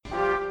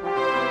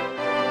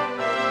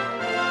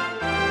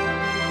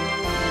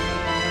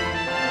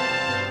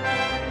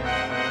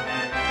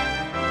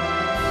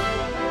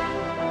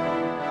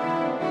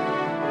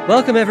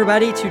Welcome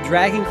everybody to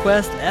Dragon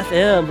Quest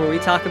FM, where we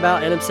talk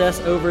about and obsess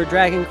over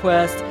Dragon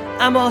Quest.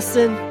 I'm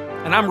Austin.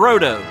 And I'm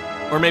Rodo.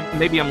 Or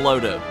maybe I'm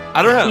Lodo.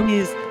 I don't know.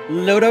 He's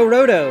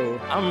Lodo.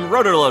 I'm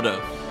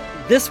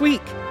Rodo. This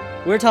week,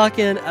 we're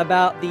talking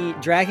about the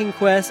Dragon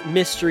Quest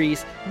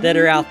mysteries that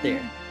are out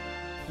there.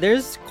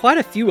 There's quite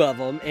a few of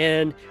them,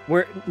 and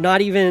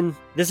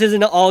this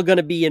isn't all going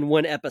to be in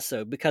one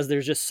episode because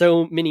there's just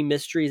so many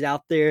mysteries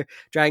out there.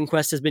 Dragon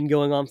Quest has been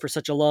going on for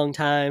such a long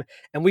time,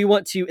 and we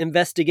want to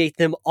investigate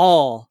them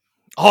all.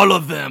 All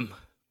of them.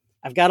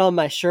 I've got on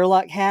my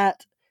Sherlock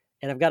hat,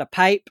 and I've got a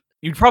pipe.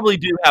 You probably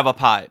do have a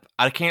pipe.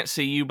 I can't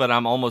see you, but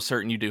I'm almost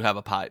certain you do have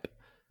a pipe.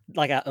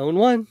 Like I own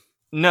one?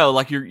 No,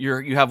 like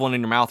you have one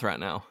in your mouth right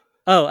now.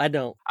 Oh, I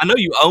don't. I know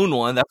you own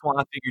one. That's why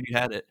I figured you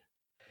had it.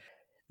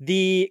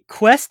 The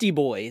Questy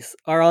Boys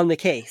are on the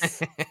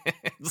case.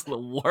 It's the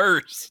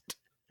worst.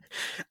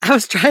 I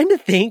was trying to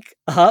think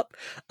up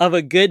of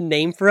a good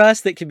name for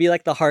us that could be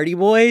like the Hardy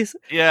Boys.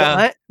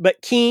 Yeah.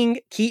 But King,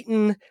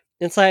 Keaton,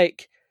 it's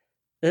like,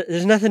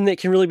 there's nothing that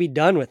can really be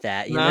done with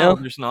that, you know? No,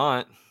 there's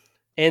not.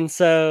 And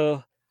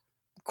so,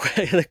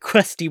 the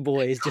Questy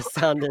Boys just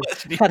had a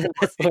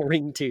nice little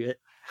ring to it.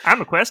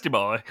 I'm a Questy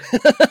Boy.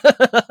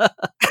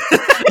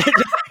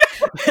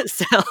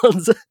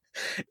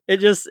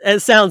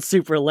 It sounds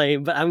super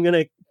lame, but I'm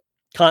gonna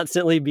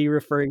constantly be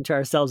referring to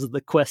ourselves as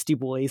the Questy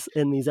Boys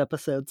in these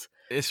episodes.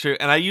 It's true,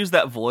 and I use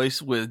that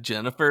voice with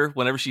Jennifer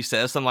whenever she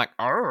says something like,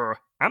 "Oh,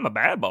 I'm a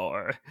bad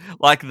boy,"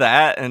 like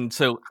that, and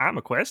so I'm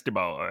a Questy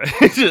Boy.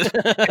 It just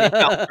came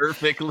out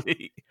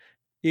perfectly.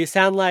 You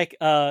sound like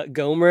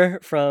Gomer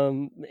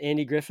from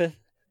Andy Griffith.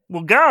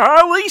 Well,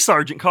 golly,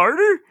 Sergeant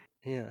Carter.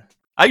 Yeah,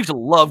 I used to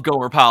love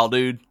Gomer Pyle,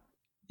 dude.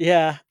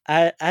 Yeah,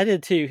 I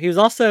did too.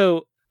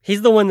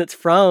 He's the one that's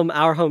from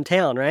our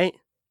hometown, right?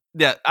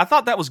 Yeah, I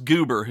thought that was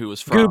Goober who was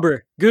from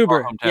Goober.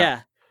 our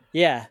hometown.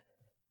 Yeah.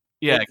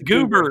 Yeah,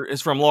 Goober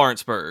is from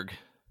Lawrenceburg.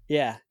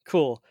 Yeah,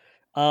 cool.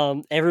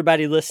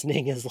 Everybody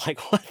listening is like,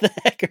 what the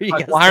heck are you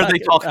guys why are they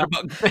talking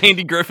about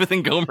Andy Griffith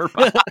and Gomer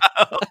Pyle?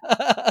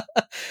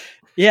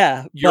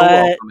 Yeah, You're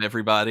welcome,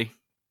 everybody.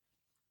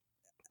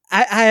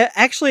 I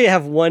actually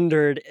have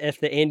wondered if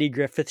the Andy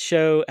Griffith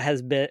show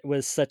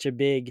was such a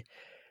big,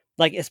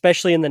 like,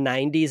 especially in the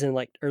 90s and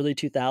like early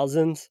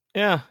 2000s.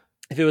 Yeah.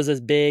 If it was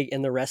as big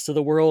in the rest of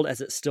the world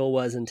as it still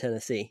was in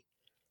Tennessee.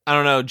 I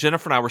don't know.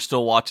 Jennifer and I were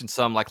still watching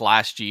some like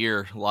last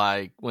year,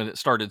 like when it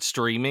started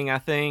streaming, I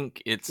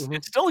think. It's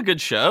still a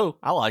good show.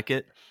 I like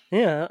it.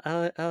 Yeah,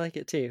 I like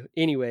it too.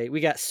 Anyway, we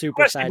got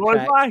super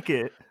sidetracked. I like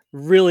it.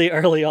 Really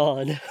early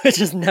on, which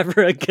is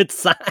never a good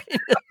sign.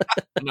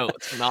 No,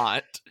 it's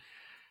not.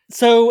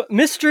 So,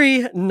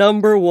 mystery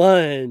number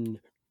one.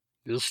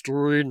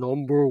 Mystery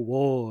number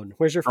one.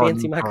 Where's your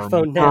fancy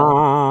microphone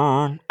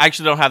now? I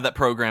actually don't have that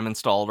program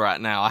installed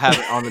right now. I have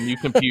it on the new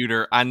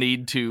computer. I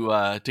need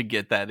to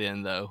get that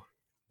in, though.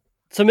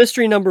 So,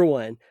 mystery number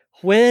one.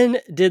 When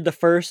did the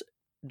first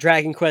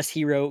Dragon Quest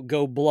hero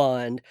go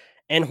blonde,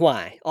 and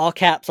why? All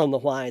caps on the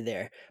why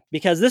there.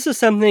 Because this is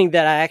something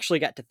that I actually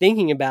got to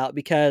thinking about,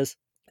 because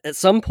at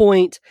some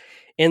point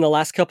in the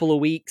last couple of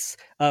weeks,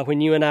 when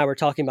you and I were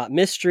talking about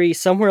mystery,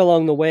 somewhere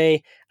along the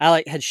way,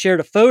 I had shared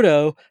a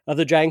photo of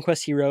the Dragon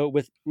Quest hero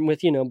with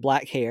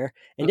black hair,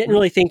 and didn't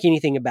really think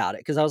anything about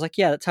it, because I was like,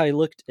 yeah, that's how he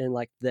looked in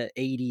like the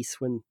 80s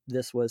when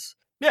this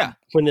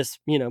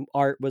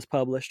art was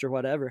published or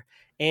whatever,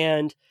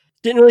 and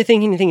didn't really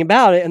think anything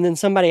about it. And then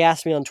somebody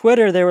asked me on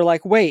Twitter, they were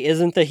like, wait,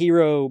 isn't the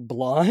hero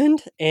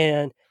blonde?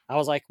 And I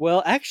was like,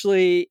 well,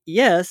 actually,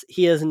 yes,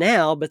 he is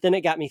now. But then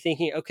it got me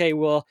thinking, okay,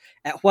 well,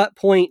 at what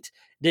point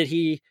did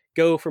he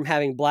go from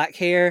having black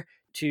hair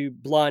to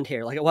blonde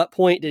hair? Like, at what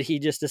point did he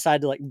just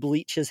decide to like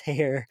bleach his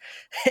hair?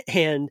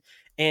 and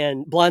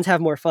blondes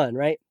have more fun,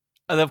 right?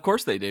 And of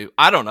course they do.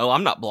 I don't know.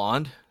 I'm not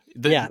blonde.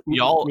 Do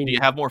you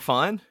have more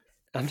fun?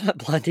 I'm not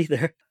blonde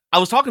either. I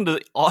was talking to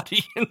the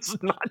audience,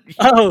 not you.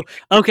 Oh,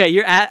 okay.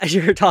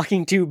 You're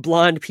talking to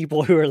blonde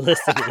people who are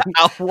listening.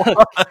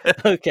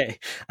 Okay,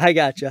 I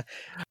gotcha.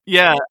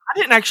 Yeah, I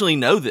didn't actually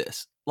know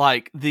this.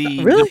 Like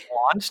the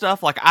blonde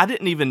stuff, like I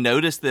didn't even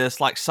notice this.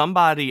 Like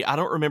somebody, I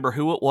don't remember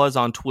who it was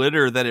on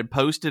Twitter that had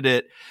posted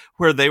it,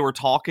 where they were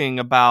talking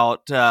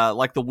about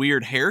like the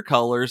weird hair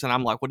colors, and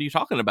I'm like, what are you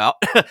talking about?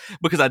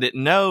 Because I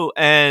didn't know.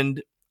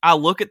 And I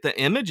look at the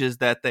images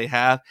that they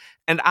have,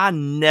 and I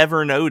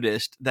never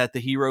noticed that the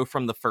hero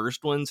from the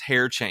first one's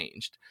hair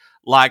changed.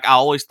 Like, I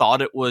always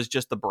thought it was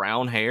just the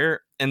brown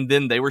hair, and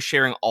then they were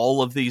sharing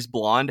all of these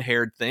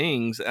blonde-haired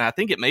things, and I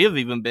think it may have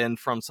even been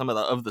from some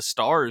of the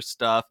stars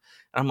stuff.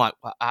 And I'm like,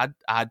 well,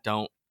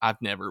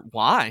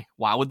 why?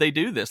 Why would they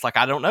do this? Like,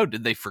 I don't know.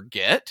 Did they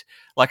forget?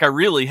 Like, I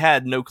really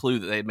had no clue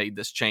that they had made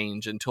this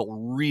change until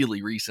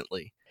really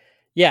recently.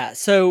 Yeah,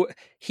 so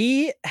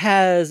he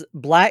has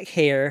black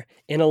hair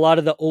in a lot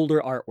of the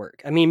older artwork.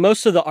 I mean,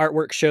 most of the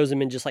artwork shows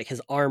him in just like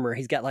his armor.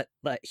 He's got like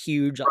that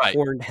huge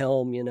horned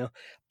helm,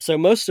 So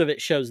most of it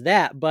shows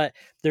that, but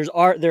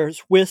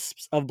there's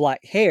wisps of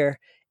black hair.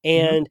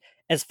 And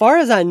as far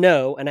as I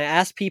know, and I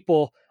asked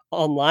people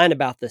online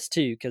about this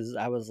too, because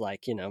I was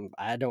like,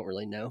 I don't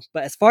really know.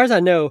 But as far as I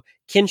know,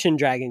 Kenshin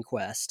Dragon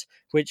Quest,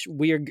 which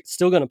we are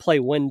still going to play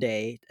one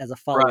day as a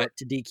follow-up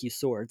to DQ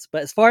Swords.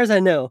 But as far as I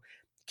know,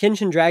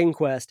 Kenshin Dragon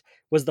Quest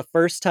was the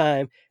first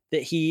time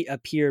that he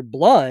appeared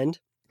blonde,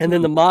 and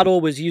then the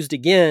model was used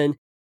again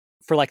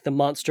for like the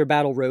Monster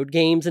Battle Road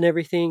games and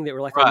everything that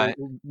were like on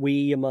the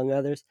Wii, among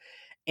others.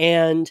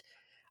 And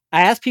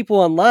I asked people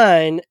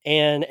online,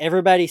 and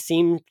everybody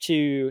seemed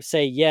to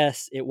say,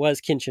 yes, it was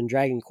Kenshin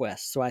Dragon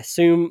Quest. So I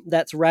assume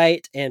that's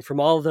right. And from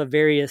all the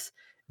various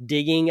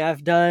digging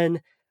I've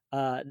done,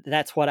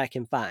 that's what I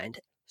can find.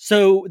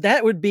 So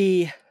that would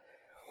be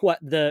what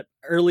the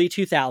early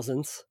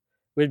 2000s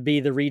would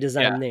be the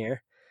redesign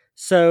there.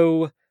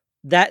 So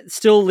that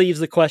still leaves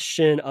the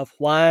question of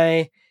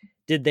why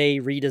did they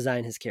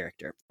redesign his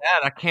character?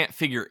 That I can't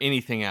figure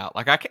anything out.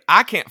 Like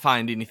I can't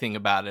find anything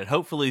about it.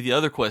 Hopefully the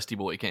other Questy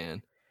Boy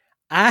can.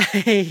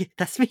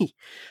 That's me.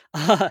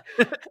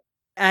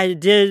 I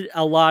did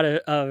a lot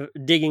of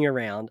digging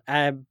around.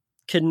 I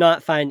could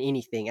not find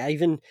anything. I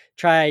even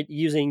tried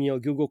using,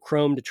 Google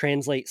Chrome to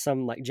translate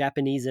some like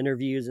Japanese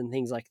interviews and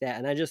things like that.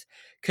 And I just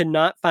could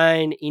not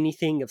find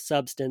anything of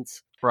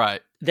substance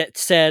that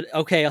said,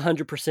 okay,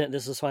 100%,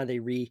 this is why they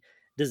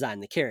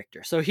redesigned the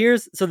character. So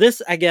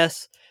this, I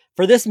guess,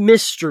 for this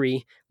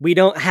mystery, we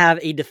don't have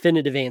a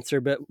definitive answer,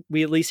 but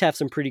we at least have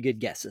some pretty good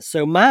guesses.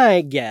 So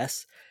my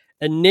guess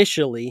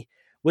initially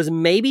was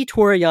maybe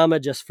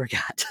Toriyama just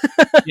forgot.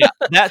 Yeah,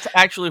 that's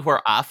actually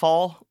where I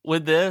fall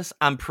with this.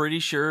 I'm pretty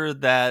sure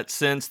that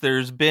since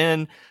there's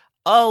been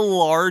a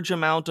large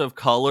amount of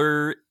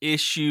color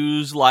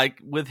issues like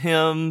with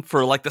him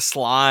for like the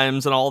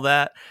slimes and all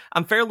that,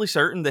 I'm fairly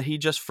certain that he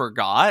just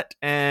forgot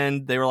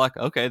and they were like,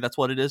 okay, that's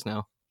what it is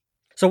now.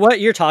 So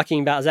what you're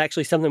talking about is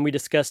actually something we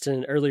discussed in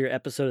an earlier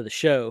episode of the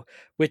show,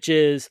 which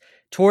is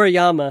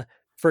Toriyama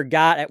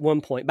forgot at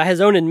one point, by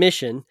his own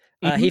admission,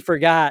 he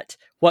forgot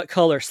what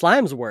color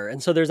slimes were.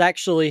 And so there's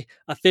actually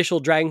official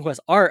Dragon Quest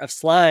art of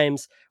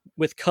slimes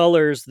with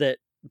colors that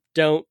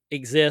don't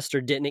exist or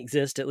didn't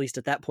exist, at least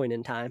at that point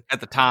in time. At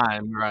the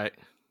time, right.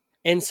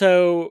 And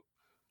so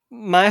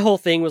my whole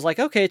thing was like,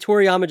 okay,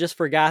 Toriyama just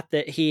forgot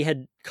that he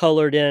had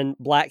colored in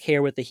black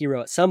hair with the hero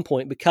at some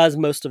point because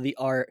most of the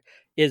art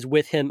is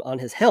with him on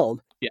his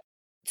helm. Yeah.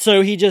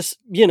 So he just,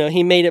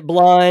 he made it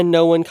blonde.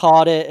 No one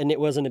caught it and it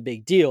wasn't a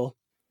big deal.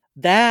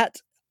 That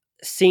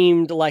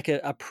seemed like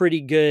a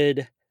pretty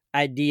good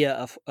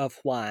idea of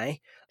why.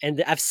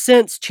 And I've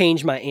since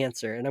changed my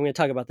answer, and I'm going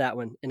to talk about that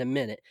one in a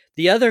minute.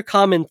 The other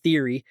common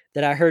theory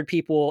that I heard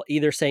people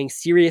either saying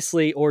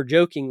seriously or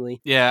jokingly.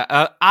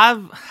 Yeah,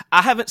 I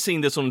haven't seen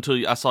this one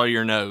until I saw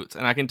your notes,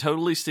 and I can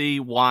totally see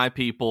why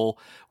people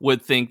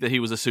would think that he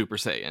was a Super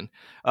Saiyan.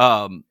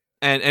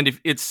 And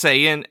if it's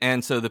Saiyan,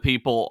 and so the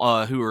people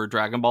who are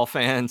Dragon Ball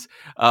fans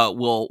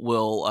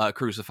will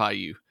crucify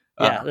you.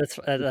 Yeah, that's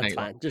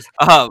fine. Just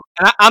I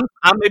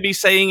may be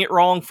saying it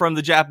wrong from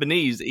the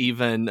Japanese,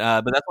 even,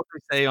 but that's what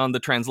they say on the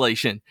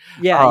translation.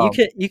 Yeah,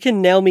 you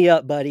can nail me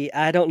up, buddy.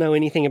 I don't know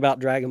anything about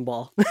Dragon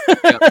Ball.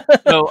 Yeah.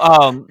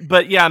 So,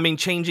 but yeah, I mean,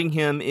 changing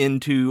him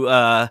into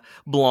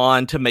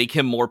blonde to make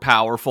him more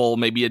powerful,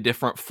 maybe a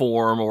different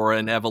form or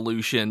an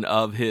evolution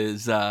of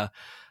his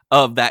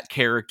of that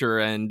character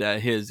and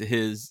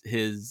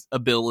his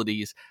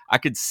abilities. I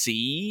could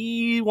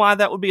see why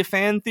that would be a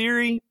fan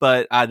theory,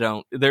 but I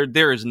don't.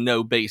 There is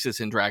no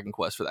basis in Dragon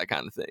Quest for that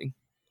kind of thing.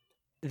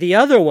 The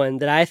other one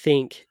that I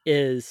think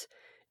is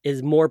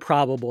more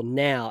probable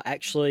now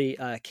actually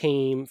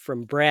came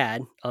from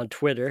Brad on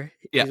Twitter.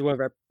 Yeah. He's one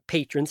of our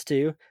patrons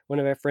too, one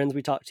of our friends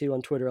we talk to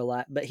on Twitter a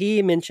lot. But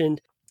he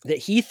mentioned that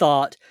he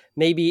thought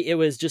maybe it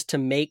was just to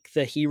make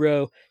the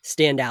hero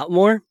stand out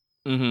more.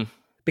 Mm-hmm.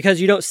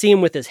 Because you don't see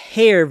him with his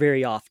hair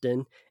very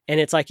often. And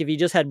it's like if he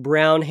just had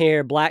brown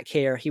hair, black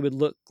hair, he would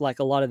look like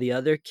a lot of the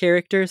other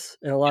characters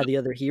and a lot of the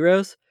other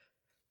heroes.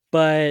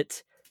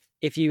 But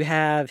if you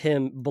have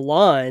him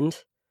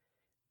blonde,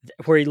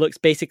 where he looks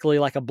basically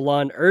like a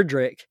blonde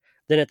Erdrick,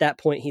 then at that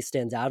point he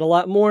stands out a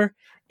lot more.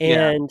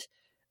 And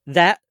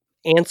that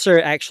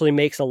answer actually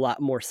makes a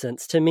lot more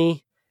sense to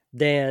me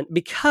than,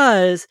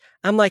 because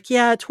I'm like,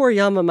 yeah,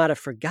 Toriyama might have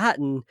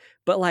forgotten,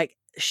 but like,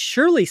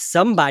 surely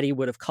somebody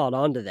would have caught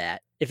on to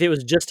that if it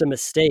was just a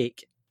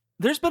mistake.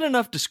 There's been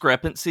enough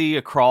discrepancy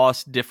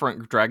across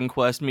different Dragon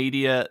Quest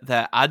media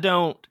that I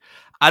don't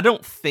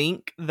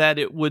think that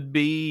it would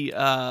be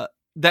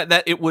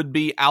that it would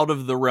be out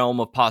of the realm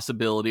of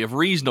possibility, of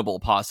reasonable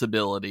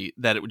possibility,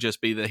 that it would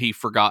just be that he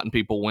forgot and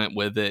people went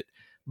with it.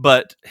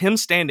 But him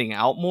standing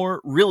out more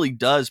really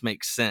does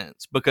make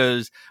sense,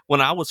 because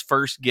when I was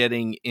first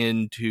getting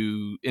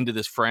into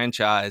this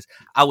franchise,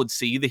 I would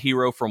see the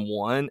hero from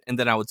one, and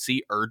then I would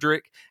see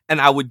Erdrick,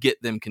 and I would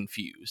get them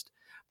confused.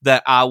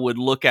 That I would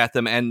look at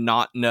them and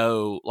not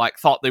know, like,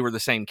 thought they were the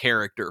same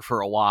character for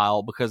a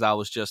while, because I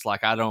was just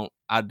like,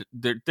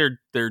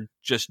 they're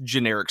just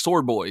generic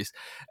sword boys.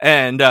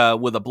 And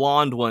with a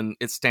blonde one,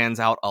 it stands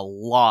out a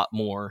lot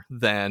more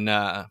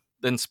than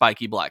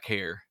spiky black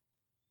hair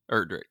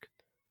Erdrick.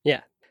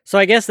 Yeah. So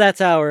I guess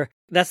that's our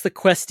that's the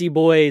Questy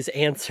Boy's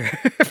answer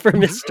for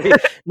mystery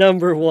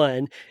number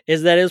 1,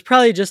 is that it was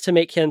probably just to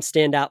make him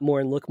stand out more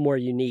and look more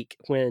unique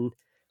when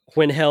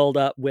held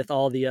up with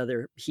all the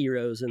other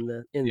heroes in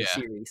the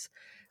series.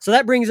 So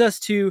that brings us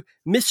to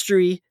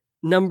mystery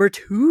number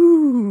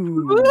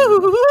 2.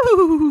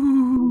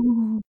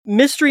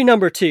 Mystery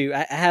number 2,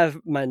 I have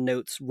my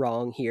notes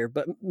wrong here,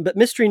 but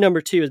mystery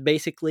number 2 is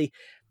basically,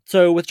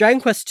 so with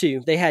Dragon Quest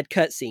II, they had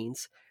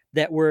cutscenes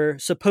that were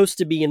supposed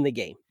to be in the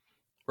game.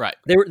 Right.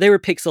 They were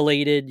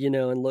pixelated,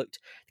 and looked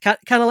kind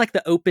of like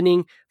the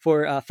opening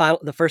for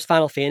the first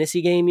Final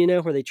Fantasy game,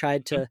 where they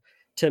tried to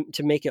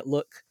make it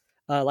look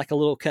like a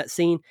little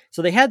cutscene.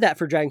 So they had that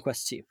for Dragon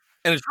Quest II.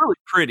 And it's really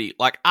pretty.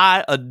 Like,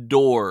 I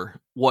adore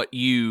what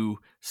you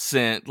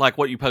sent, like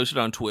what you posted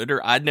on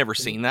Twitter. I'd never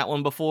seen that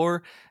one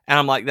before. And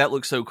I'm like, that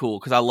looks so cool,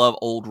 because I love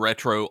old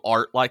retro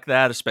art like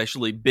that,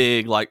 especially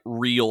big, like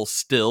real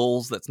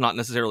stills that's not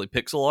necessarily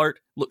pixel art.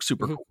 Looks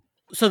super cool.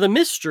 So the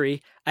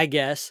mystery, I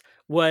guess,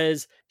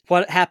 was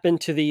what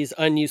happened to these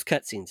unused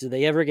cutscenes. Did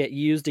they ever get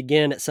used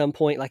again at some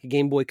point, like a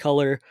Game Boy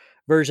Color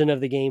version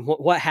of the game?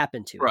 What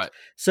happened to it? Right.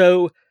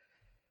 So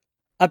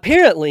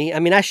apparently, I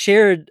mean, I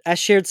shared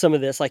some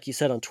of this, like you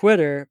said, on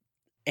Twitter,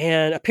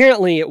 and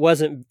apparently it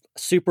wasn't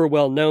super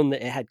well known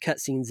that it had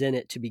cutscenes in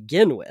it to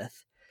begin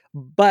with.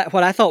 But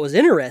what I thought was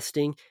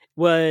interesting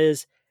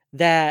was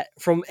that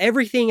from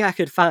everything I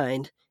could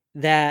find,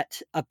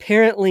 that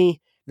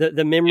apparently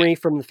the memory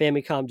from the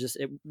Famicom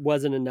it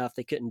wasn't enough.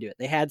 They couldn't do it.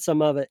 They had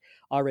some of it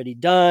already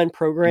done,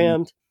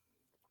 programmed,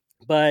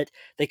 but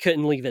they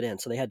couldn't leave it in,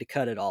 so they had to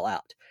cut it all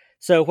out.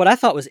 So what I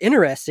thought was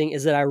interesting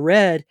is that I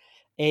read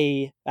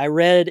an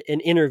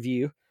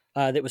interview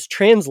that was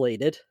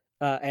translated,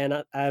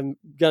 and I'm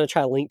going to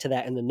try to link to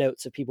that in the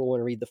notes if people want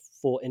to read the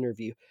full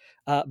interview.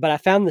 But I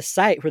found the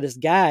site where this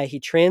guy,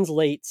 he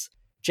translates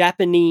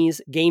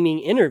Japanese gaming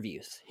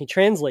interviews. He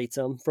translates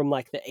them from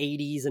like the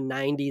 80s and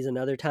 90s and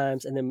other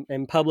times, and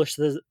then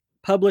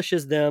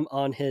publishes them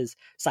on his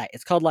site.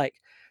 It's called like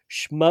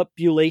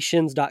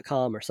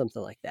shmupulations.com or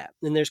something like that.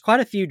 And there's quite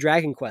a few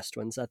Dragon Quest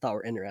ones I thought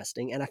were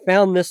interesting, and I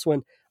found this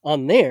one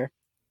on there.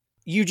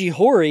 Yuji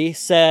Horii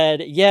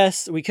said,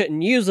 yes, we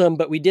couldn't use them,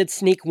 but we did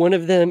sneak one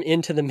of them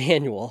into the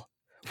manual,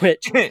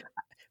 which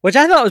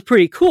I thought was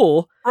pretty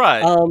cool.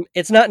 Right.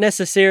 It's not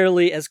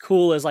necessarily as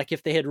cool as like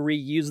if they had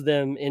reused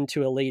them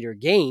into a later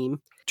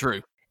game.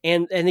 True.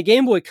 And the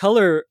Game Boy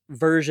Color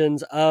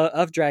versions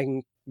of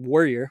Dragon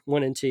Warrior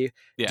 1 and 2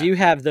 do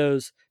have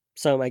those,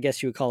 some, I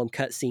guess you would call them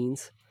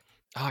cutscenes.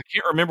 I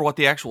can't remember what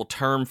the actual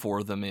term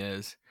for them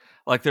is.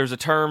 Like, there's a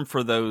term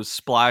for those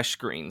splash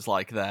screens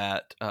like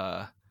that.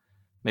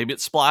 Maybe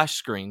it's splash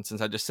screen, since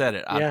I just said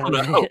it. I don't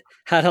know.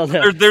 I don't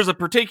know. There's a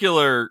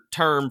particular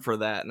term for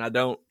that, and I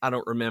don't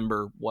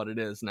remember what it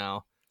is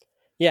now.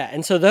 Yeah,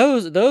 and so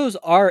those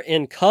are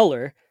in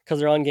color because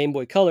they're on Game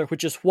Boy Color,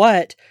 which is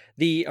what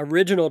the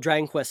original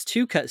Dragon Quest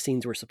II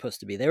cutscenes were supposed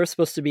to be. They were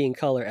supposed to be in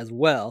color as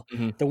well.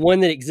 Mm-hmm. The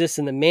one that exists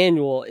in the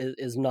manual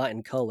is not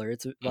in color.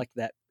 It's like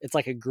that. It's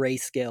like a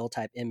grayscale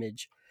type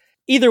image.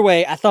 Either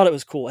way, I thought it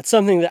was cool. It's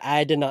something that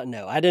I did not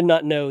know. I did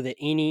not know that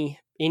any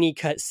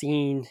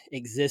cutscene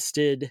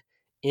existed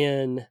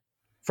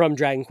from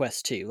Dragon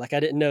Quest II. Like, I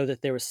didn't know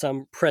that there was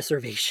some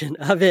preservation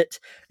of it.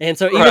 And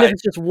so even if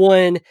it's just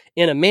one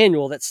in a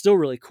manual, that's still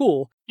really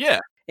cool. Yeah.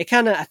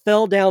 I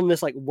fell down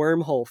this like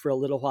wormhole for a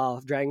little while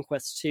of Dragon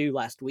Quest II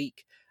last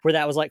week, where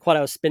that was like what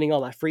I was spending all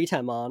my free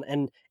time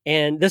on.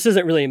 And this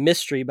isn't really a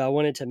mystery, but I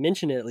wanted to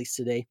mention it at least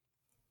today.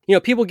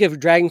 People give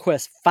Dragon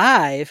Quest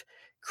V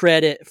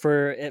credit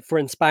for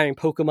inspiring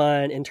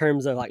Pokemon in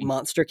terms of like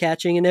monster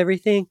catching and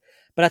everything.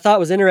 But I thought it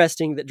was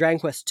interesting that Dragon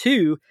Quest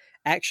II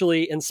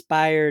actually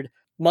inspired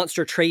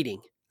monster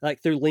trading,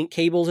 like through link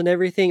cables and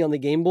everything on the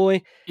Game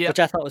Boy, which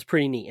I thought was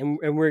pretty neat.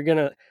 And we're going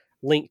to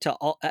link to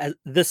all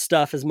this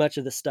stuff, as much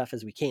of this stuff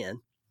as we can.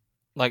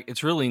 Like,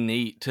 it's really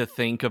neat to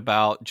think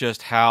about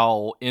just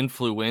how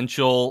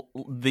influential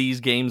these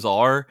games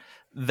are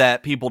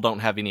that people don't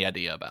have any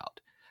idea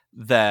about.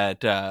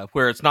 That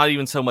where it's not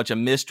even so much a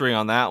mystery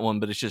on that one,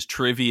 but it's just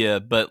trivia.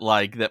 But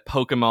like that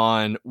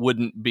Pokemon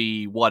wouldn't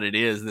be what it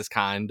is, this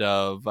kind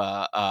of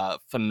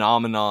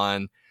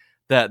phenomenon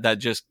that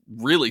just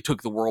really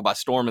took the world by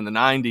storm in the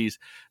 90s,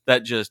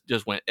 that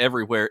just went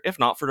everywhere, if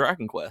not for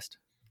Dragon Quest.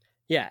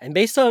 Yeah, and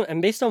based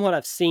on what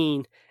I've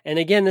seen, and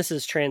again, this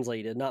is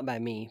translated not by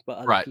me but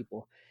other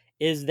people,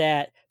 is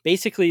that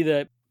basically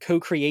the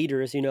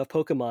co-creators, of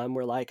Pokemon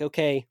were like,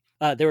 okay,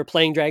 they were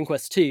playing Dragon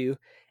Quest II,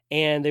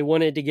 and they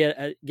wanted to get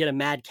a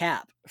mad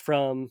cap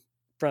from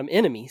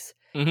enemies.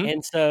 Mm-hmm.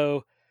 And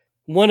so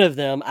one of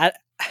them, I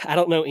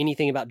don't know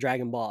anything about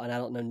Dragon Ball, and I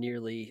don't know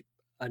nearly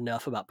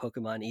enough about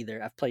Pokemon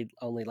either. I've played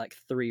only like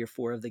 3 or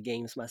 4 of the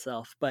games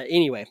myself. But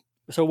anyway,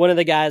 so one of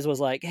the guys was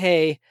like,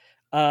 hey,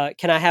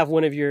 can I have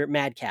one of your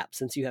mad caps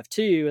since you have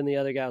 2? And the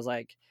other guy was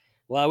like,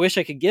 well, I wish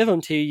I could give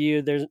them to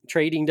you.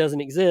 Trading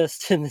doesn't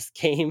exist in this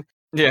game.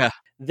 Yeah.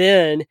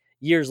 Then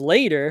years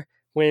later,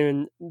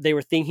 when they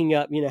were thinking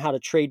up, how to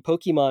trade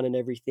Pokemon and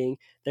everything,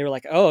 they were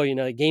like, oh,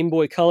 Game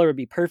Boy Color would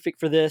be perfect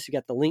for this. You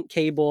got the link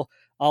cable,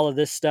 all of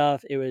this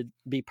stuff. It would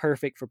be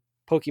perfect for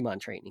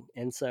Pokemon training.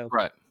 And so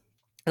Right.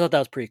 I thought that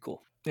was pretty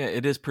cool. Yeah,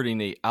 it is pretty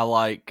neat. I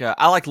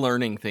like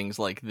learning things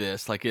like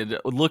this. Like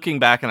looking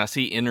back and I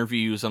see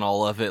interviews and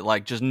all of it,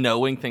 like just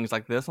knowing things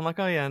like this. I'm like,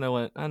 oh yeah, I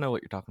know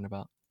what you're talking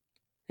about.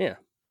 Yeah.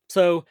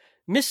 So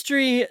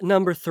mystery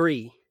number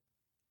 3.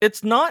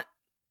 It's not,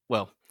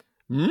 well,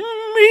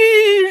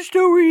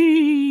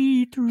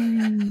 mystery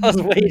 3.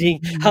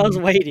 I was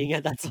waiting,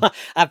 and that's why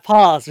I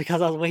paused,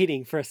 because I was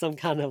waiting for some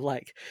kind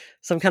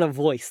of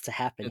voice to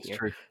happen It's here.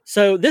 true.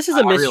 So this is a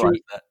I realize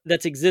mystery that.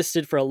 that's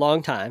existed for a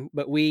long time,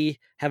 but we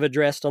have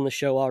addressed on the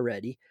show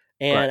already,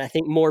 and Right. I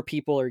think more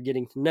people are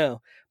getting to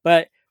know.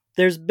 But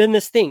there's been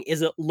this thing: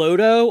 is it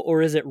Lodo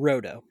or is it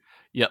Roto?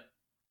 Yep.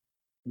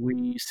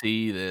 We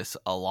see this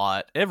a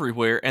lot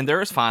everywhere, and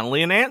there is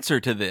finally an answer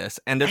to this,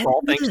 and it's And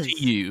all it thanks is.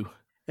 to you.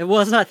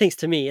 Well, it's not thanks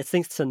to me; it's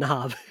thanks to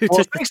Knob, who Well,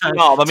 took the thanks to time.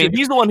 Knob. I mean,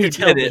 he's the one who to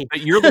tell did it, me.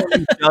 but you're the one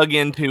who dug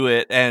into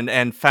it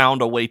and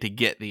found a way to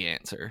get the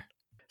answer.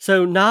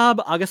 So Knob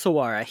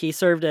Agasawara, he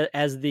served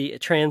as the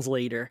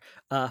translator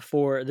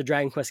for the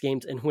Dragon Quest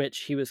games in which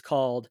he was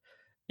called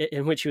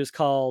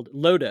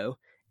Lodo,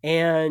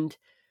 and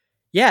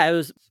yeah, it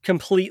was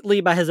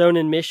completely by his own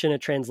admission a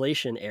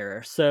translation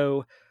error.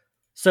 So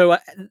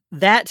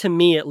that, to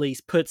me at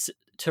least, puts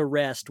to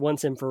rest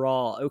once and for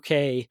all,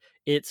 okay,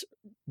 it's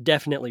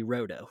definitely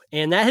Roto.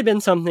 And that had been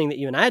something that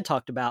you and I had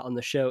talked about on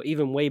the show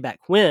even way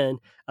back when,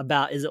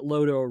 about is it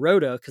Lodo or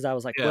Roto, because I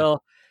was like, Yeah.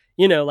 well,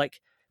 like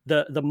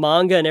the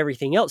manga and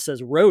everything else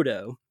says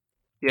Roto,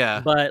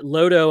 Yeah. but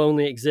Lodo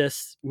only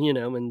exists,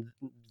 in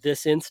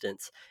this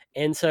instance.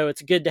 And so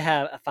it's good to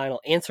have a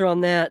final answer on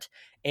that.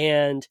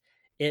 And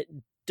it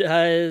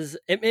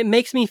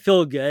makes me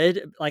feel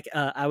good. Like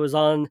I was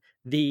on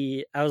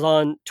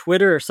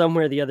Twitter or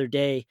somewhere the other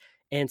day,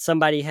 and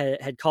somebody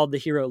had called the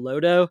hero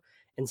Lodo,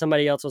 and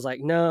somebody else was like,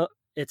 no,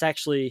 it's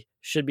actually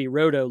should be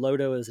Roto.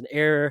 Lodo is an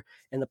error.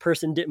 And the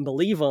person didn't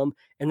believe them.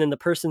 And then the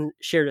person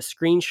shared a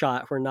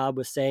screenshot where Knob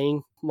was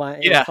saying why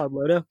it was called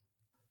Lodo.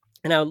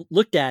 And I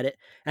looked at it,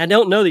 and I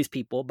don't know these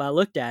people, but I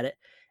looked at it,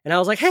 and I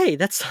was like, hey,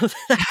 that's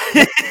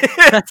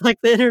that's like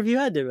the interview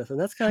I did with him.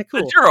 That's kind of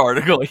cool. That's your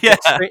article. Yeah.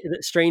 That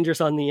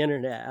strangers on the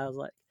internet. I was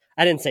like,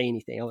 I didn't say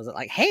anything. I wasn't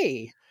like,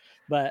 hey,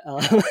 but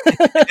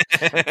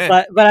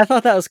but I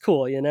thought that was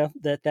cool,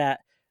 that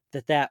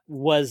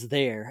was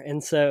there.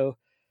 And so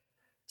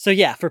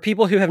yeah, for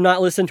people who have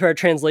not listened to our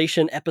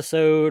translation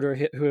episode,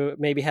 or who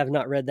maybe have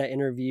not read that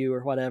interview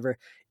or whatever,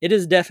 it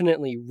is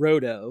definitely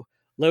Roto.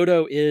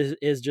 Lodo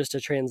is just a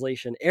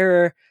translation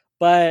error,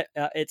 but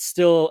it's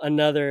still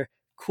another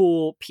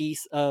cool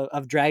piece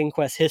of Dragon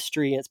Quest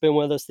history. It's been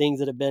one of those things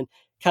that have been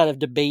kind of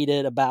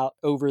debated about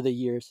over the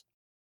years.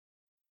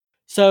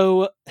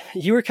 So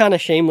you were kind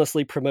of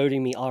shamelessly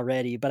promoting me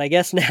already, but I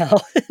guess now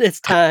it's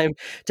time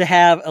to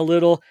have a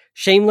little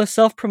shameless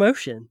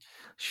self-promotion.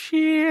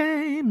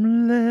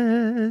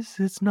 Shameless,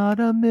 it's not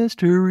a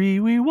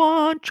mystery. We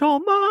want your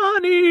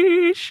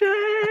money.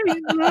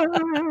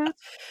 Shameless.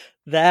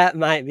 That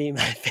might be my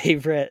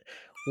favorite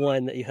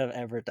one that you have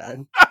ever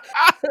done.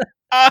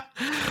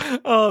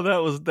 Oh,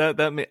 that was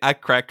that. I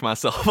cracked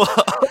myself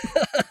up.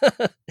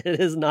 It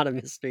is not a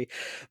mystery.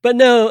 But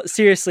no,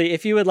 seriously,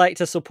 if you would like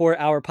to support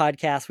our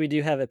podcast, we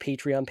do have a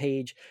Patreon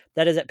page.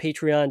 That is at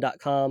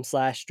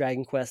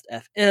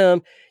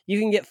patreon.com/DragonQuestFM. You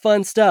can get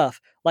fun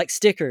stuff like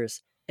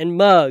stickers and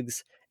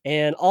mugs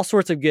and all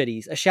sorts of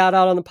goodies. A shout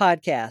out on the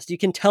podcast. You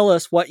can tell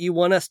us what you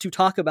want us to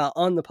talk about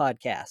on the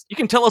podcast. You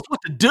can tell us what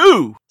to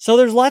do. So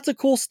there's lots of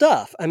cool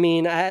stuff. I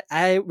mean,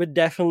 I would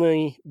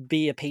definitely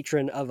be a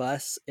patron of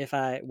us if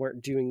I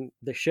weren't doing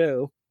the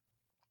show.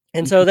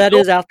 And so that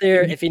is out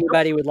there if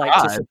anybody would like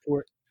to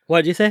support. What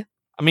did you say?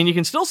 I mean, you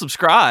can still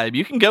subscribe.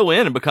 You can go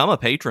in and become a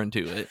patron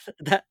to it.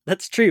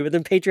 That's true. But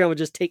then Patreon would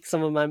just take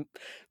some of my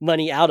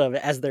money out of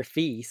it as their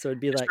fee. So it'd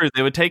be It's like, true.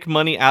 They would take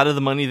money out of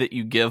the money that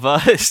you give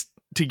us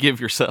to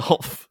give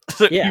yourself.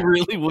 So Yeah. you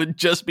really would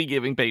just be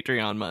giving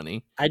Patreon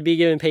money. I'd be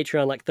giving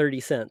Patreon like 30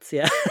 cents.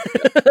 Yeah.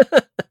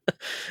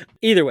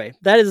 Either way,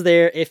 that is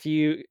there if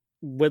you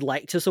would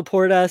like to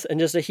support us. And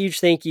just a huge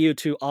thank you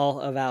to all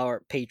of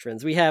our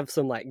patrons. We have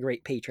some like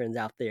great patrons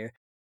out there.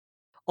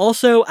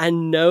 Also, I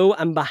know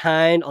I'm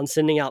behind on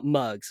sending out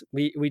mugs.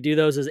 We do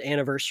those as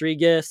anniversary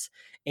gifts.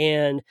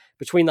 And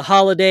between the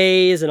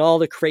holidays and all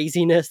the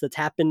craziness that's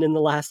happened in the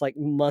last like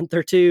month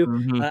or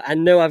two, I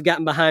know I've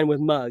gotten behind with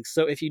mugs.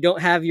 So if you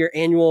don't have your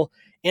annual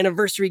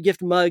anniversary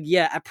gift mug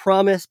yet, I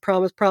promise,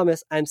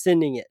 I'm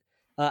sending it.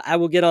 I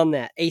will get on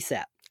that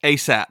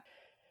ASAP.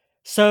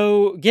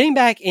 So getting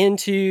back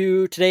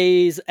into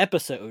today's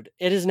episode,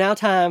 it is now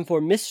time for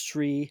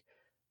mystery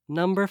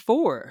number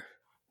 4.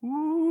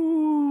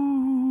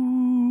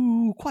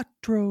 Ooh,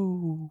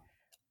 quattro.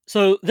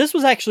 So this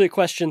was actually a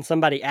question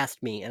somebody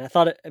asked me, and I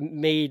thought it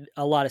made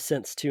a lot of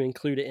sense to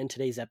include it in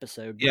today's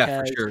episode.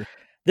 Yeah, for sure.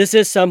 This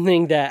is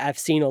something that I've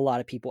seen a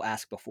lot of people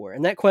ask before.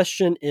 And that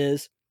question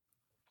is,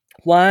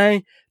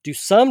 why do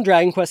some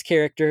Dragon Quest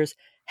characters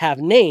have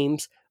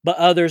names, but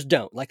others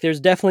don't. Like there's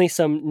definitely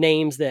some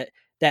names that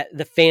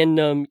the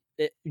fandom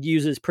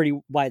uses pretty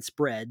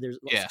widespread. There's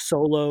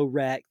Solo,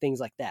 Wreck, things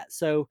like that.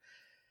 So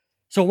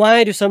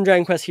why do some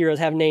Dragon Quest heroes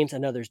have names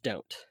and others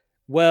don't?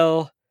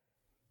 Well,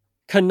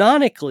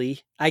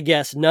 canonically, I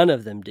guess none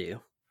of them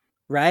do,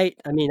 right?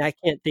 I mean, I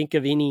can't think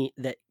of any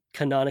that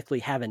canonically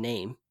have a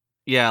name.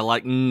 Yeah,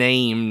 like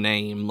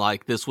name.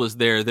 Like this was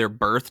their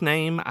birth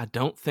name. I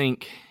don't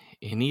think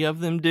any of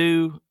them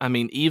do. I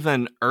mean,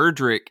 even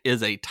Erdrick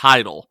is a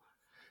title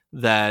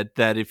that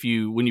if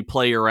when you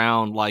play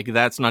around, like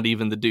that's not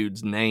even the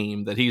dude's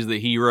name, that he's the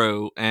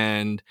hero,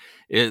 and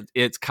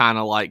it's kind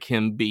of like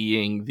him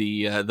being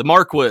the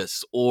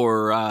Marquis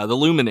or the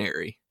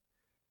Luminary.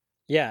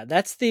 Yeah,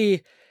 that's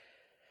the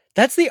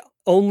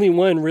only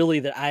one really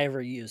that I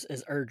ever use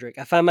is Erdrick.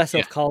 I find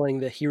myself calling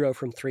the hero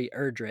from 3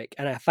 Erdrick,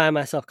 and I find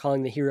myself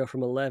calling the hero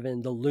from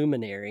 11 the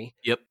Luminary.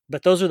 Yep.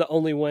 But those are the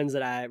only ones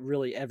that I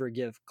really ever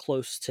give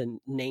close to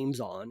names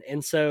on.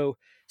 And so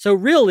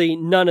really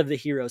none of the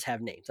heroes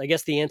have names. I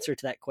guess the answer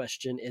to that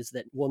question is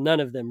that, well,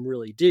 none of them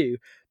really do,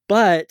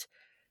 but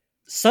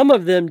some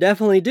of them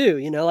definitely do.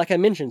 You know, like I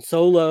mentioned,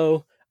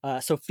 Solo,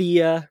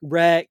 Sophia,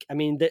 Wreck. I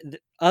mean, the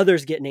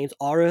others get names,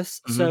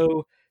 Aurus.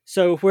 Mm-hmm.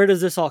 So where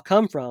does this all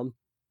come from?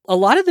 A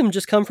lot of them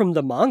just come from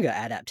the manga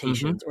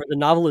adaptations or the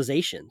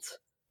novelizations.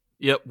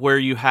 Yep, where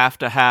you have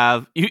to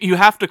have you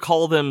have to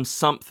call them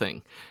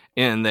something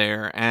in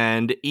there,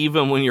 and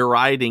even when you're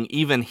writing,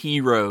 even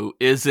hero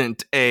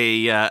isn't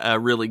a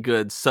really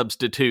good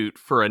substitute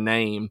for a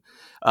name.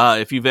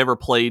 If you've ever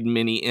played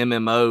many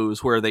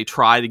MMOs where they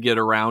try to get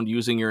around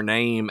using your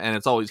name, and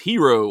it's always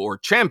hero or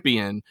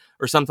champion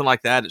or something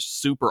like that, it's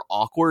super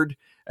awkward,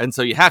 and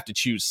so you have to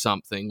choose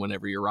something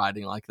whenever you're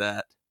writing like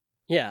that.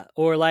 Yeah,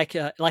 or like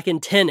in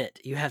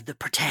Tenet, you have the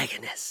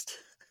protagonist.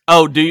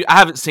 Oh, do you? I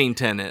haven't seen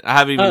Tenet. I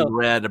haven't even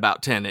read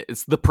about Tenet.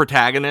 It's the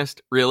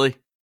protagonist, really?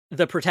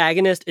 The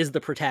protagonist is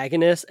the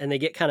protagonist, and they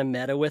get kind of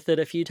meta with it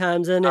a few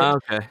times in it.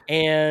 Okay.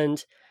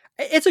 And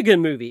it's a good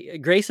movie.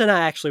 Grace and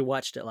I actually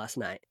watched it last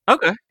night.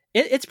 Okay.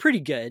 It's pretty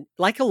good.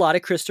 Like a lot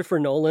of Christopher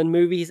Nolan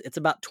movies, it's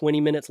about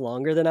 20 minutes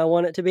longer than I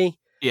want it to be.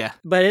 Yeah.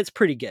 But it's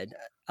pretty good.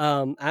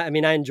 I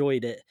mean, I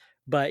enjoyed it.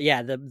 But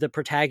yeah, the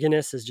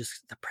protagonist is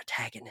just the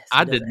protagonist.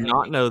 I did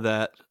not know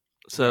that.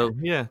 So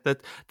yeah,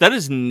 that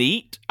is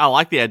neat. I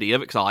like the idea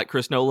of it because I like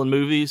Chris Nolan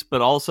movies,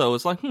 but also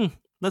it's like,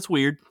 that's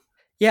weird.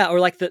 Yeah,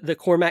 or like the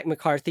Cormac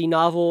McCarthy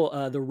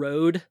novel, The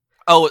Road.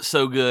 Oh, it's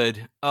so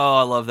good. Oh,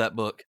 I love that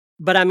book.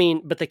 But I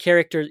mean, the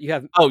characters you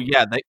have. Oh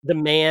yeah, the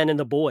man and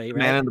the boy, right?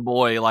 Man and the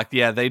boy, like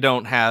they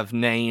don't have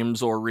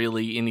names or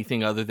really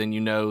anything other than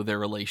their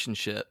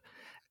relationship.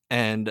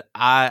 And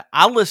I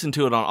listened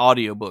to it on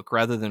audiobook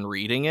rather than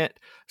reading it,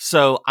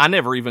 so I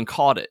never even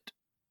caught it.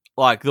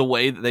 Like the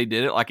way that they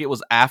did it, like it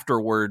was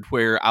afterward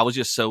where I was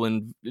just so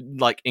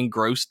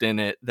engrossed in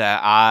it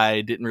that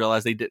I didn't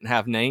realize they didn't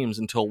have names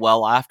until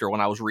well after when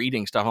I was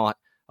reading stuff. I'm like,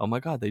 oh my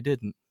God, they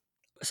didn't.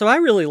 So I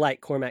really like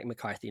Cormac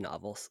McCarthy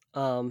novels.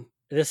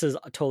 This is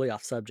totally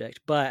off subject,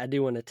 but I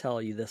do want to tell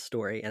you this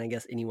story, and I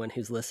guess anyone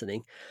who's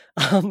listening.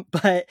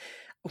 But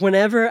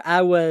whenever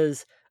I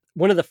was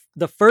one of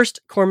the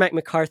first Cormac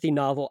McCarthy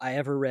novel I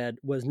ever read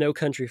was No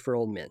Country for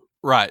Old Men.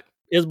 Right.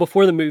 It was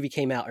before the movie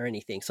came out or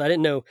anything, so I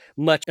didn't know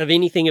much of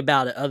anything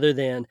about it other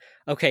than,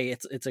 okay,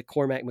 it's a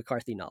Cormac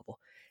McCarthy novel.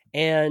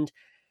 And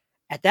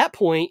at that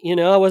point,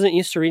 I wasn't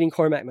used to reading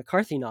Cormac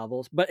McCarthy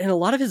novels, but in a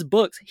lot of his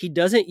books, he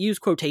doesn't use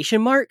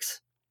quotation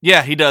marks.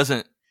 Yeah, he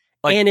doesn't.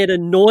 And it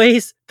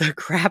annoys the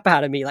crap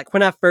out of me. Like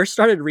when I first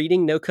started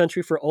reading No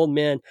Country for Old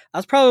Men, I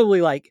was probably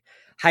like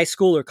high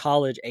school or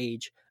college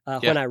age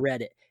when I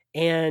read it.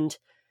 And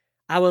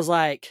I was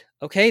like,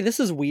 okay, this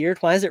is weird.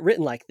 Why is it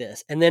written like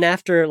this? And then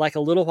after like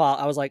a little while,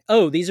 I was like,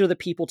 oh, these are the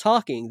people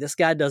talking. This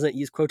guy doesn't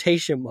use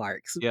quotation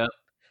marks. Yeah.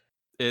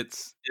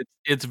 It's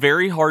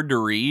very hard to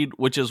read,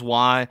 which is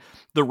why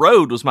The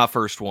Road was my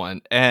first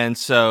one. And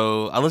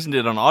so I listened to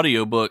it on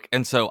audiobook.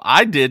 And so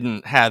I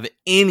didn't have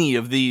any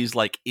of these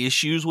like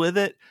issues with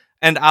it.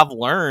 And I've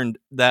learned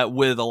that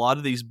with a lot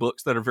of these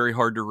books that are very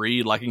hard to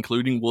read, like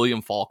including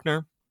William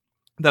Faulkner,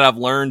 that I've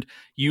learned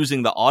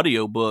using the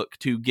audiobook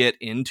to get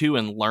into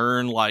and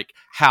learn like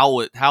how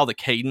the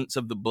cadence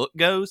of the book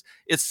goes.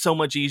 It's so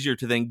much easier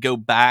to then go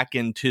back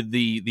into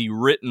the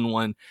written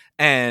one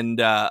and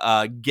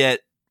get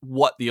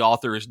what the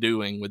author is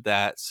doing with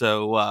that.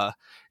 So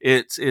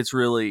it's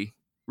really,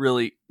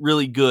 really,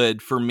 really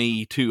good for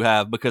me to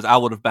have, because I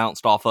would have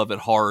bounced off of it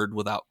hard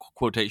without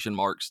quotation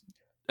marks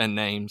and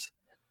names.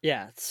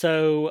 Yeah.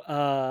 So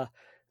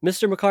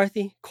Mr.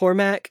 McCarthy,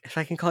 Cormac, if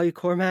I can call you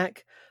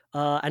Cormac,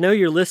 I know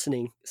you're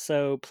listening,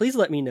 so please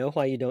let me know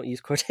why you don't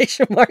use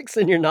quotation marks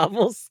in your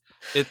novels.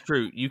 It's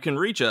true. You can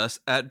reach us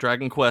at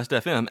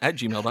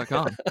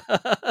dragonquestfm@gmail.com.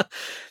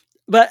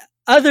 But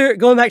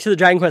going back to the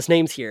Dragon Quest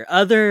names here,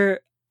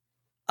 other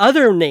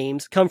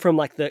names come from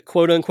like the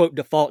quote unquote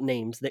default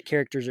names that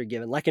characters are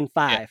given, like in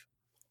 5,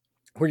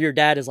 where your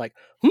dad is like,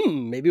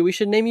 maybe we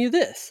should name you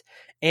this.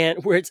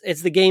 And where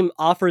it's the game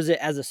offers it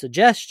as a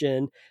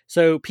suggestion,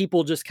 so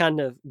people just kind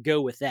of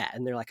go with that,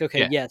 and they're like,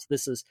 okay, yes,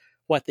 this is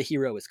what the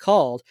hero is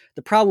called.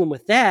 The problem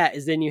with that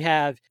is then you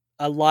have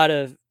a lot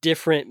of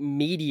different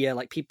media.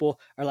 Like people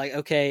are like,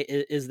 okay,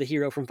 is the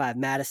hero from Five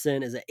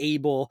Madison? Is it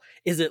Abel?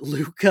 Is it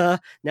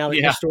Luca? Now that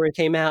your story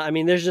came out. I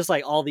mean, there's just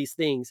like all these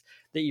things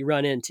that you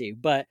run into.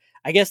 But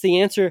I guess the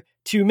answer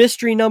to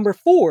mystery number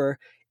 4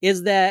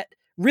 is that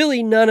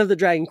really none of the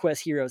Dragon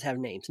Quest heroes have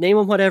names. Name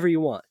them whatever you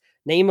want.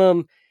 Name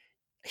them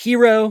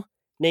hero,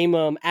 name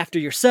them after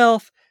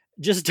yourself.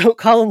 Just don't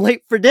call them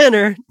late for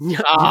dinner.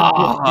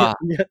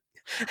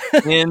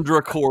 End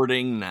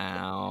recording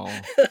now.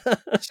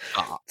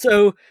 Stop.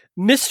 So,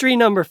 mystery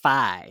number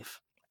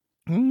 5.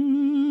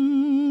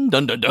 Dun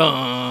dun dun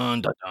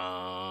dun dun.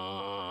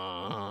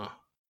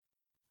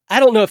 I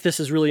don't know if this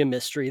is really a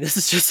mystery. This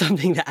is just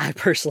something that I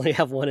personally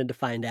have wanted to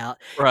find out.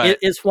 Right.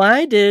 It's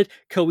why did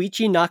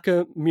Koichi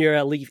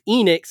Nakamura leave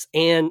Enix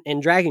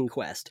and Dragon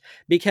Quest?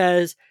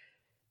 Because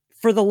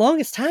for the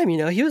longest time,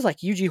 he was like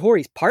Yuji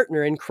Hoри's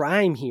partner in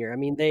crime here. I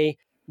mean, they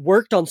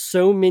worked on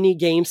so many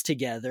games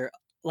together.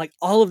 Like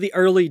all of the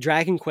early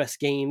Dragon Quest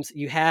games,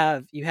 you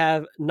have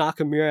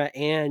Nakamura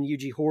and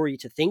Yuji Horii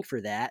to thank for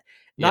that.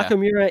 Yeah.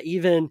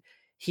 Nakamura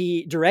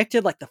he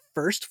directed like the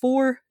first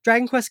 4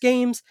 Dragon Quest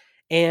games,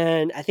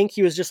 and I think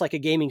he was just like a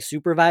gaming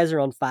supervisor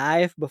on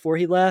 5 before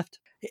he left.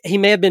 He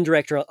may have been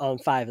director on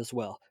 5 as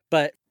well,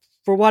 but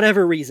for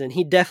whatever reason,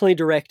 he definitely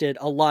directed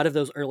a lot of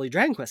those early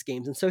Dragon Quest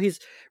games, and so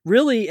he's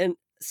really in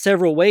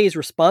several ways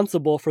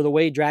responsible for the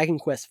way Dragon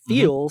Quest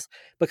feels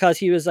because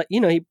he was like,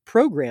 he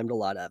programmed a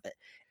lot of it.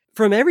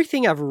 From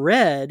everything I've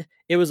read,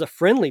 it was a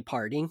friendly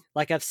parting.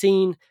 Like I've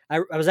seen, I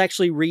was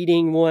actually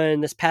reading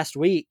one this past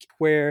week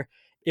where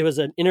it was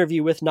an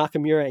interview with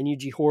Nakamura and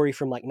Yuji Horii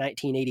from like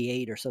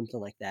 1988 or something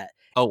like that.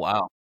 Oh,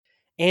 wow.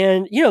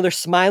 And, they're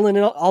smiling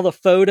in all the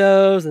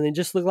photos and they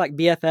just look like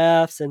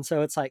BFFs. And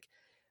so it's like,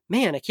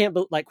 man, I can't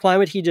why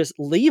would he just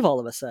leave all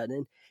of a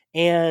sudden?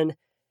 And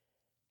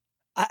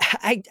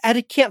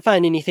I can't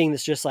find anything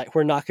that's just like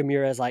where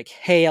Nakamura is like,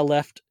 hey, I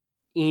left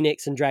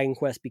Enix and Dragon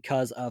Quest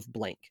because of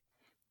blank.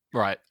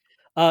 Right.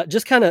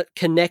 Just kind of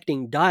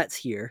connecting dots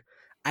here.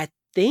 I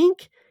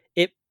think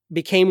it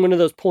became one of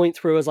those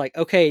points where it was like,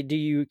 okay, do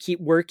you keep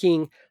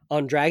working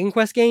on Dragon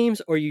Quest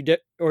games or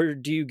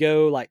do you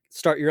go like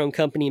start your own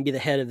company and be the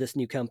head of this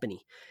new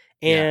company?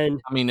 And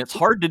I mean, it's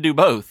hard to do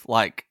both.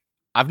 Like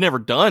I've never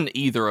done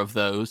either of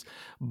those,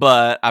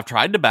 but I've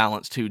tried to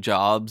balance 2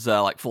 jobs,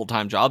 like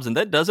full-time jobs, and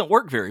that doesn't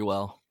work very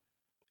well.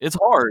 It's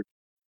hard.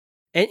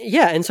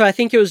 And so I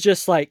think it was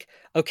just like,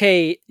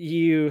 okay,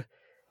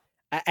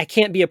 I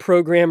can't be a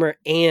programmer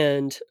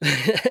and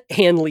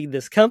lead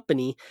this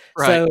company,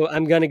 right. So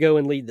I'm going to go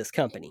and lead this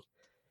company.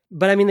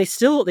 But I mean, they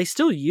still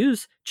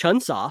use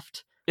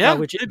Chunsoft,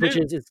 which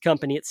is its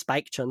company. It's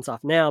Spike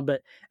Chunsoft now,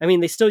 but I mean,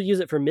 they still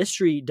use it for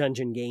mystery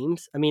dungeon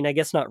games. I mean, I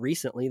guess not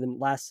recently. The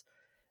last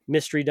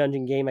mystery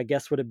dungeon game, I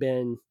guess, would have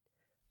been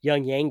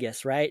Young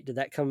Yangus, right? Did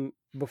that come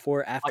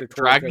before or after like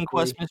Dragon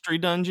Quest Mystery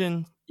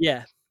Dungeon?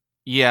 Yeah.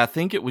 Yeah, I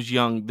think it was the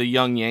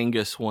Young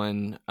Yangus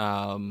one.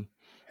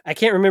 I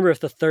can't remember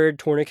if the third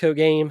Tornico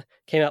game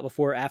came out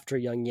before or after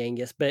Young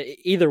Yangus, but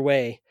either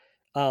way,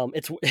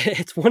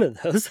 it's one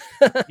of those.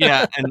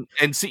 Yeah,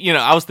 and see,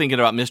 I was thinking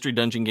about mystery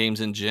dungeon games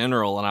in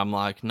general, and I'm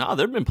like, no,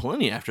 there've been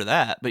plenty after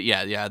that. But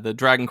yeah, the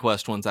Dragon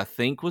Quest ones, I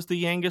think, was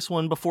the Yangus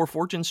one before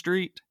Fortune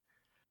Street.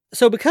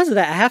 So because of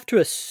that, I have to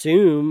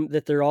assume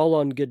that they're all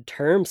on good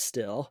terms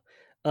still,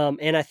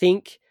 and I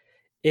think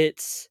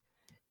it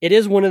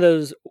is one of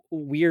those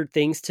weird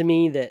things to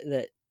me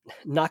that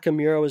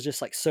Nakamura was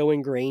just like so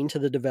ingrained to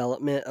the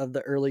development of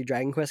the early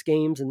Dragon Quest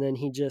games, and then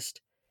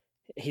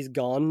he's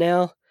gone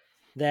now.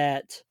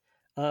 That,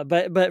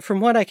 but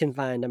from what I can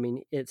find, I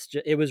mean,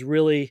 it was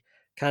really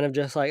kind of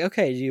just like,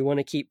 okay, do you want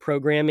to keep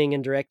programming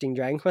and directing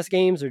Dragon Quest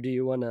games, or do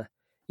you want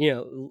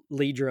to,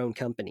 lead your own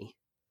company?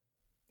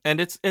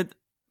 And it's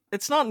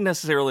not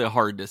necessarily a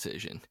hard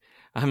decision.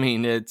 I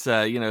mean, it's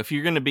if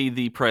you're going to be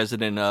the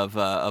president of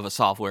a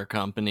software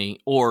company,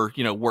 or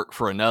work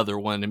for another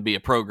one and be a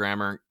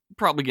programmer,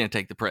 probably going to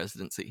take the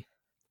presidency.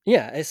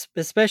 Yeah,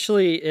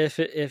 especially if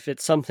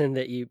it's something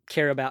that you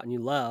care about and you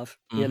love,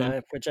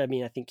 which I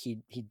mean, I think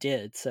he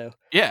did. So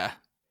yeah.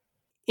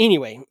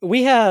 Anyway,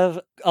 we have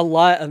a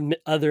lot of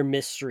other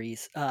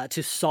mysteries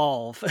to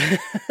solve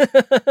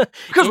because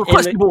we're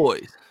Questy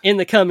Boys in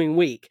the coming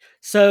week.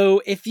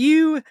 So if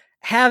you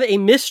have a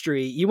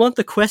mystery you want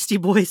the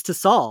Questy Boys to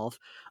solve,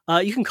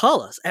 you can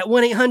call us at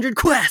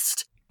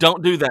 1-800-QUEST.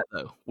 Don't do that,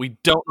 though. We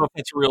don't know if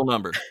it's a real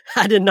number.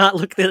 I did not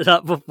look it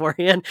up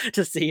beforehand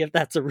to see if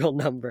that's a real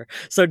number.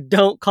 So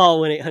don't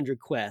call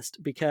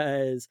 1-800-QUEST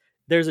because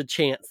there's a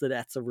chance that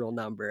that's a real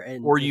number.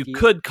 Or you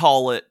could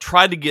call it,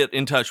 try to get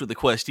in touch with the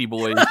Questy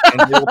Boys,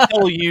 and they'll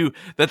tell you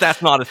that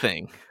that's not a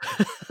thing.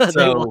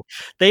 So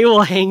they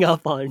will hang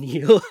up on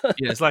you.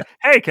 Yeah, it's like,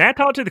 hey, can I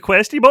talk to the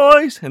Questy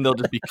Boys? And they'll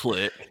just be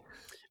click.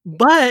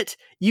 But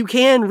you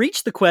can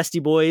reach the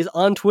Questy Boys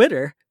on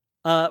Twitter.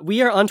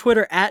 We are on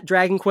Twitter at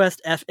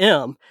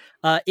DragonQuestFM.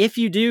 If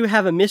you do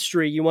have a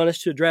mystery you want us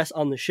to address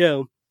on the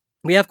show,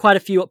 We have quite a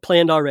few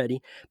planned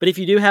already, but if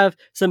you do have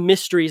some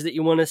mysteries that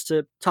you want us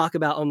to talk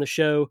about on the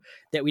show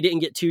that we didn't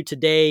get to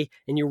today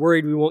and you're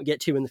worried we won't get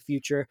to in the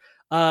future,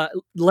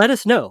 let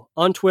us know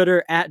on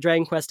Twitter at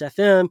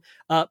DragonQuestFM.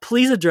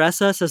 Please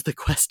address us as the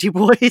Questy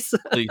Boys.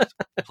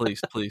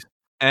 Please.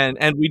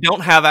 And we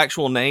don't have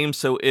actual names,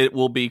 so it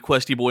will be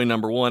Questy Boy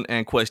number 1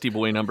 and Questy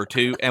Boy number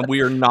 2, and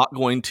we are not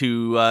going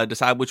to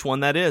decide which one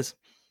that is.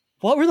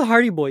 What were the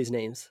Hardy Boys'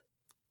 names?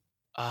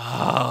 Do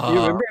you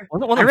remember?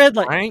 I read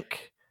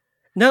Frank.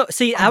 No,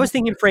 see, I was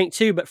thinking Frank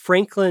too, but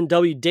Franklin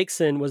W.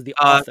 Dixon was the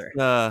author.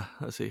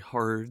 Let's see,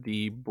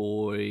 Hardy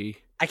Boy.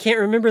 I can't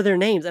remember their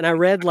names, and I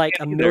read like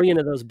a million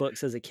of those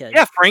books as a kid.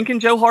 Yeah, Frank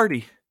and Joe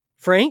Hardy.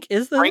 Frank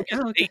is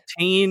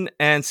 18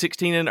 and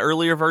 16 in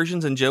earlier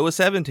versions, and Joe is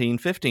 17,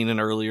 15 in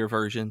earlier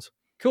versions.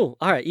 Cool.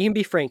 All right, you can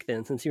be Frank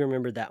then, since you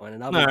remembered that one,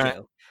 and I'll be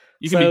Joe.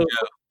 You can be Joe.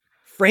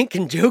 Frank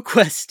and Joe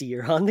Questy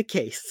are on the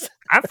case.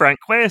 I'm Frank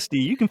Questy.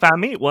 You can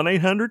find me at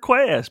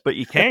 1-800-QUEST, but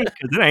you can't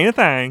because it ain't a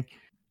thing.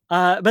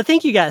 But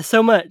thank you guys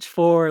so much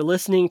for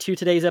listening to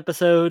today's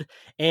episode.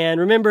 And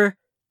remember,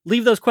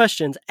 leave those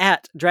questions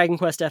at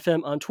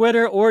DragonQuestFM on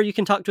Twitter, or you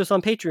can talk to us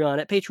on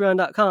Patreon at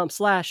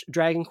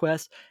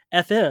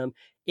patreon.com/DragonQuestFM.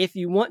 If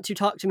you want to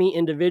talk to me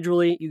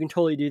individually, you can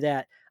totally do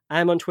that.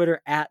 I'm on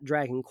Twitter at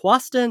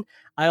DragonQueston.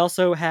 I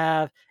also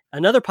have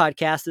another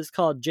podcast that's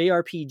called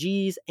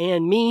JRPGs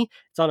and Me.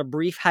 It's on a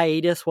brief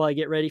hiatus while I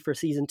get ready for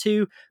season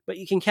 2, but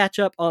you can catch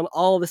up on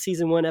all the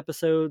season 1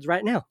 episodes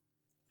right now.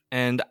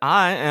 And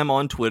I am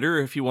on Twitter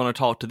if you want to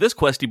talk to this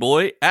Questy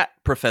Boy at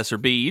Professor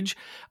Beej.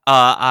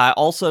 I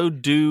also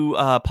do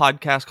a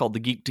podcast called the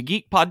Geek to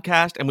Geek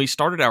podcast, and we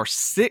started our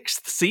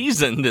 6th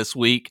season this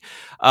week,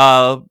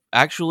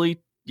 actually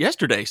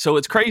yesterday. So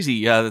it's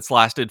crazy. It's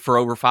lasted for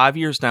over 5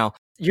 years now.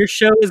 Your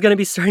show is going to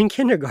be starting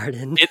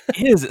kindergarten. It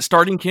is. It's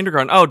starting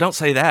kindergarten. Oh, don't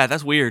say that.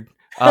 That's weird.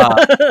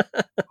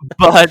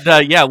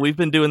 But yeah, we've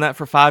been doing that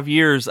for 5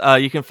 years.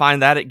 You can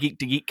find that at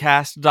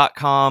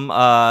geek2geekcast.com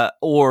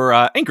or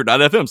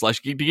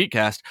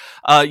anchor.fm/geek2geekcast.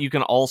 You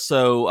can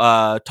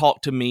also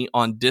talk to me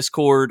on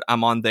Discord.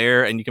 I'm on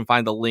there, and you can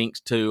find the links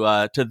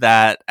to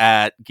that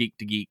at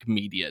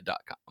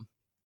geek2geekmedia.com.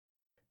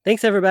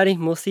 Thanks, everybody.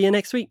 We'll see you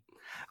next week.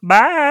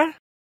 Bye.